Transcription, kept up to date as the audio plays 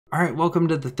Alright, welcome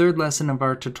to the third lesson of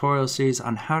our tutorial series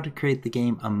on how to create the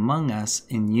game Among Us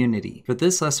in Unity. For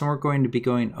this lesson, we're going to be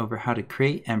going over how to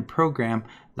create and program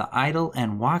the idle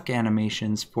and walk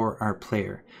animations for our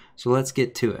player. So let's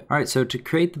get to it. Alright, so to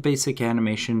create the basic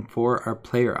animation for our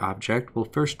player object, we'll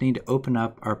first need to open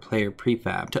up our player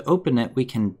prefab. To open it, we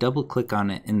can double click on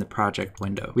it in the project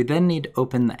window. We then need to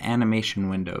open the animation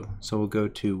window. So we'll go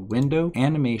to Window,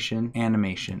 Animation,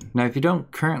 Animation. Now if you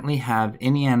don't currently have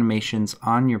any animations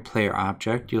on your player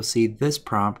object, you'll see this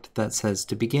prompt that says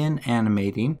to begin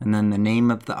animating, and then the name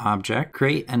of the object,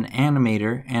 create an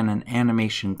animator and an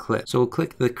animation clip. So we'll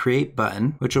click the Create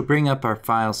button, which will bring up our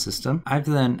file system. I've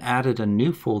then added a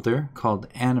new folder called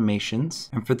Animations,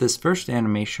 and for this first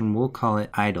animation we'll call it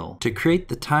Idle. To create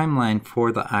the timeline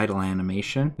for the idle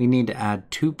animation, we need to add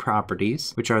two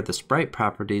properties, which are the sprite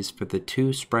properties for the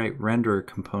two sprite renderer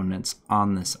components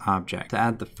on this object. To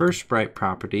add the first sprite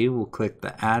property, we'll click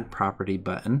the Add Property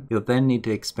button. You'll then need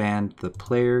to expand the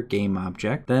player game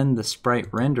object, then the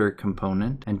sprite renderer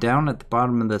component, and down at the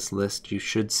bottom of this list you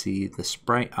should see the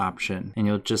sprite option, and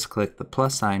you'll just click the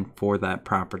plus sign for that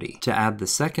property. To add the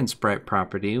second sprite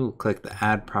property, we'll click the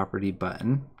Add Property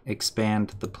button,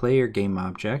 expand the player game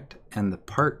object and the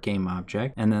part game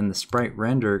object, and then the sprite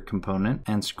render component,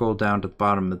 and scroll down to the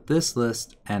bottom of this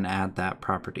list and add that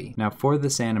property. Now for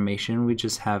this animation, we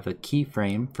just have a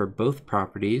keyframe for both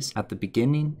properties at the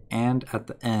beginning and at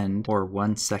the end, or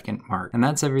 1 second mark. And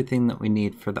that's everything that we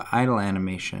need for the idle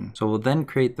animation. So we'll then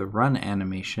create the run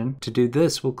animation. To do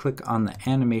this, we'll click on the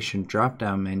animation drop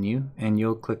down menu and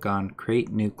you'll click on Create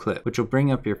New Clip, which will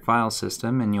bring up your file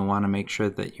system, and you'll want to make sure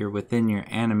that you're within your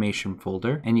animation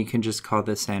folder, and you can just call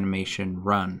this animation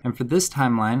Run. And for this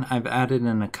timeline, I've added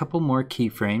in a couple more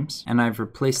keyframes, and I've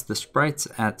replaced the sprites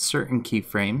at certain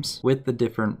keyframes with the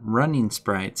different running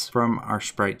sprites from our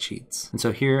sprite sheets. And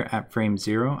so here at frame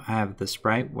 0, I have the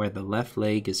sprite where the left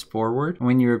leg is forward. And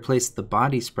when you replace the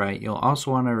body sprite, you'll also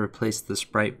want to replace the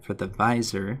sprite for the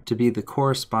visor to be the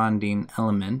corresponding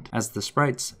element, as the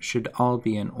sprites should all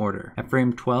be in order. At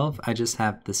frame 12, I just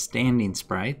have the standing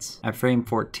sprites. At frame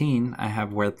 14, I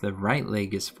have where the right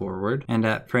leg is forward, and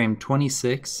at frame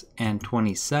 26 and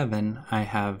 27, I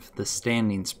have the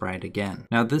standing sprite again.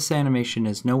 Now this animation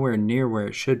is nowhere near where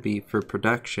it should be for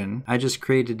production. I just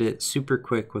created it super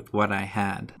quick with what I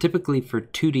had. Typically for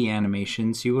 2D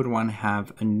animations, you would want to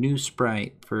have a new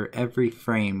sprite for every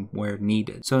frame where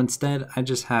needed. So instead, I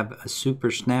just have a super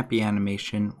snappy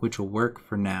animation, which will work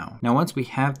for now. Now once we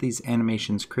have these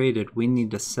animations created, we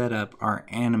need to set up our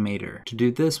animator. To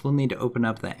do this, we'll need to open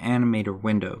up the animator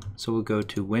window. So we'll go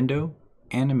to Window,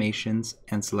 Animations,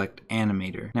 and select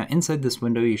Animator. Now inside this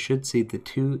window you should see the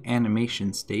two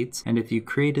animation states, and if you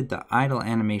created the idle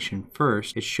animation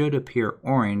first, it should appear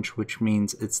orange, which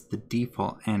means it's the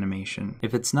default animation.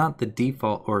 If it's not the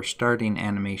default or starting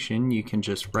animation, you can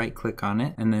just right click on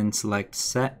it and then select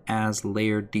Set as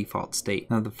Layered Default State.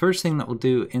 Now the first thing that we'll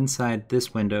do inside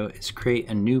this window is create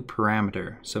a new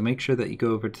parameter, so make sure that you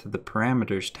go over to the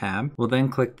Parameters tab. We'll then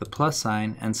click the plus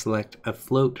sign and select a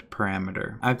float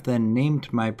parameter. I've then named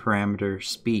my parameter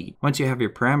speed. Once you have your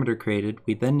parameter created,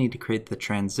 we then need to create the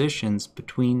transitions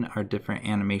between our different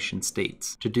animation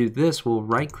states. To do this, we'll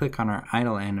right click on our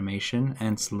idle animation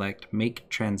and select Make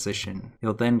Transition.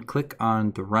 You'll then click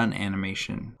on the run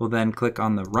animation. We'll then click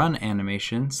on the run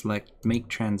animation, select Make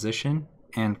Transition,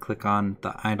 and click on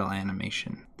the idle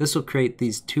animation. This will create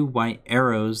these two white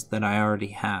arrows that I already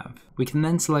have. We can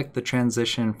then select the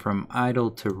transition from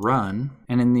idle to run,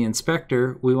 and in the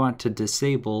inspector we want to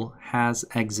disable has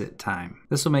exit time.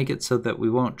 This will make it so that we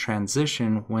won't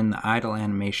transition when the idle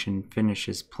animation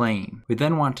finishes playing. We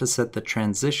then want to set the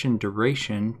transition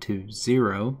duration to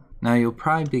 0. Now you'll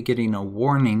probably be getting a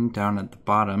warning down at the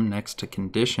bottom next to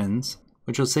conditions,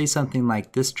 which will say something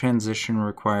like this transition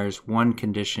requires one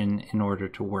condition in order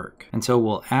to work. And so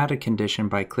we'll add a condition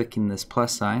by clicking this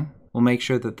plus sign. We'll make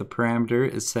sure that the parameter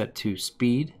is set to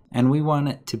speed, and we want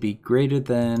it to be greater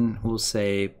than, we'll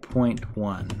say,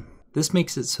 0.1. This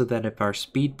makes it so that if our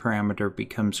speed parameter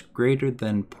becomes greater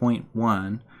than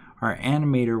 0.1, our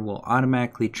animator will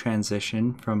automatically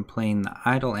transition from playing the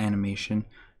idle animation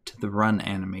to the run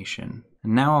animation.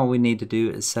 And now all we need to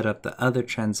do is set up the other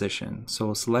transition. So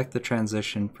we'll select the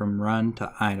transition from run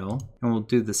to idle, and we'll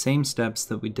do the same steps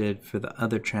that we did for the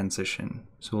other transition.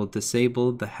 So we'll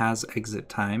disable the has exit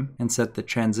time and set the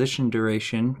transition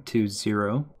duration to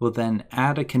 0. We'll then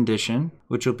add a condition,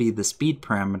 which will be the speed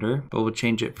parameter, but we'll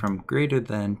change it from greater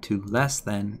than to less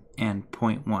than and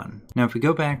 0.1. Now if we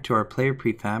go back to our player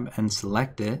prefab and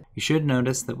select it, you should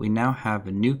notice that we now have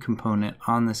a new component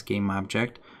on this game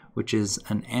object, which is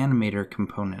an animator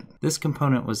component. This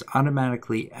component was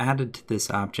automatically added to this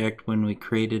object when we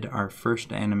created our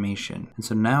first animation. And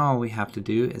so now all we have to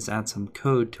do is add some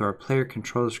code to our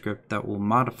PlayerController Script that will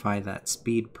modify that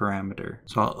speed parameter.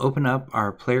 So I'll open up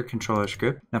our PlayerController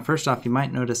Script. Now first off, you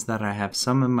might notice that I have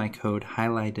some of my code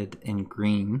highlighted in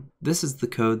green. This is the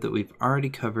code that we've already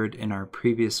covered in our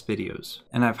previous videos.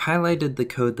 And I've highlighted the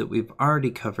code that we've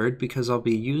already covered because I'll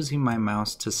be using my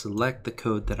mouse to select the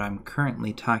code that I'm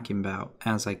currently talking about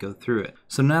as I go through it.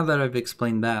 So now that I've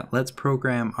explained that, let's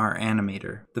program our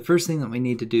animator. The first thing that we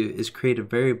need to do is create a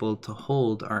variable to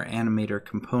hold our animator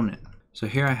component. So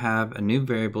here I have a new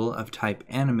variable of type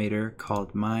animator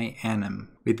called myAnim.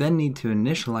 We then need to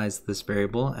initialize this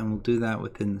variable, and we'll do that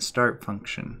within the start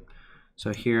function.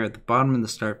 So here at the bottom of the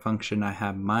start function, I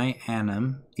have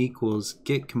myAnim equals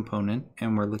getComponent,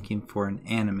 and we're looking for an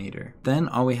animator. Then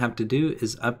all we have to do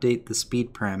is update the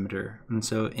speed parameter. And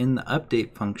so in the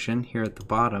update function here at the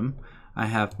bottom, I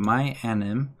have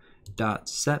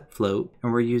myAnim.setFloat,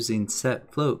 and we're using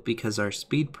setFloat because our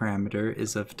speed parameter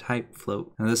is of type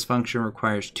float. Now this function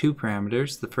requires two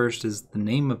parameters. The first is the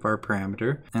name of our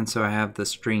parameter, and so I have the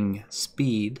string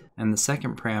speed, and the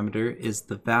second parameter is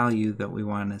the value that we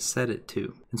want to set it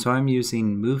to. And so I'm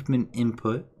using movement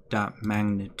input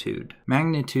magnitude.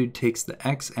 Magnitude takes the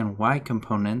x and y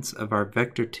components of our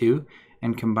vector2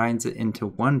 and combines it into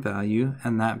one value,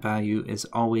 and that value is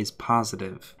always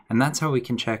positive. And that's how we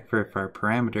can check for if our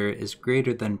parameter is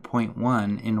greater than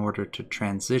 0.1 in order to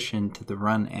transition to the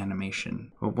run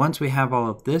animation. But once we have all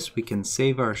of this, we can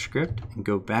save our script and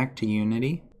go back to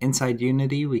Unity. Inside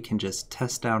Unity, we can just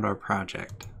test out our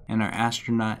project. And our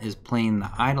astronaut is playing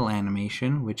the idle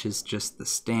animation, which is just the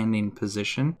standing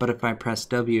position. But if I press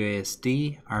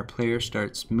WASD, our player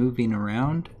starts moving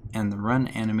around and the run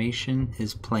animation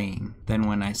is playing. Then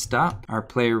when I stop, our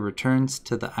player returns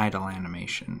to the idle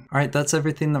animation. Alright, that's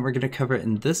everything that we're going to cover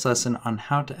in this lesson on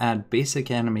how to add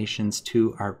basic animations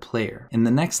to our player. In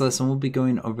the next lesson, we'll be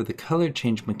going over the color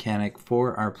change mechanic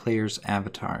for our player's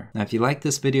avatar. Now if you like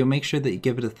this video, make sure that you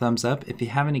give it a thumbs up. If you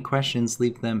have any questions,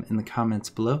 leave them in the comments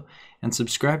below, and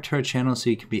subscribe to our channel so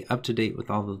you can be up to date with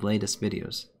all the latest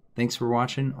videos. Thanks for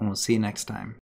watching, and we'll see you next time.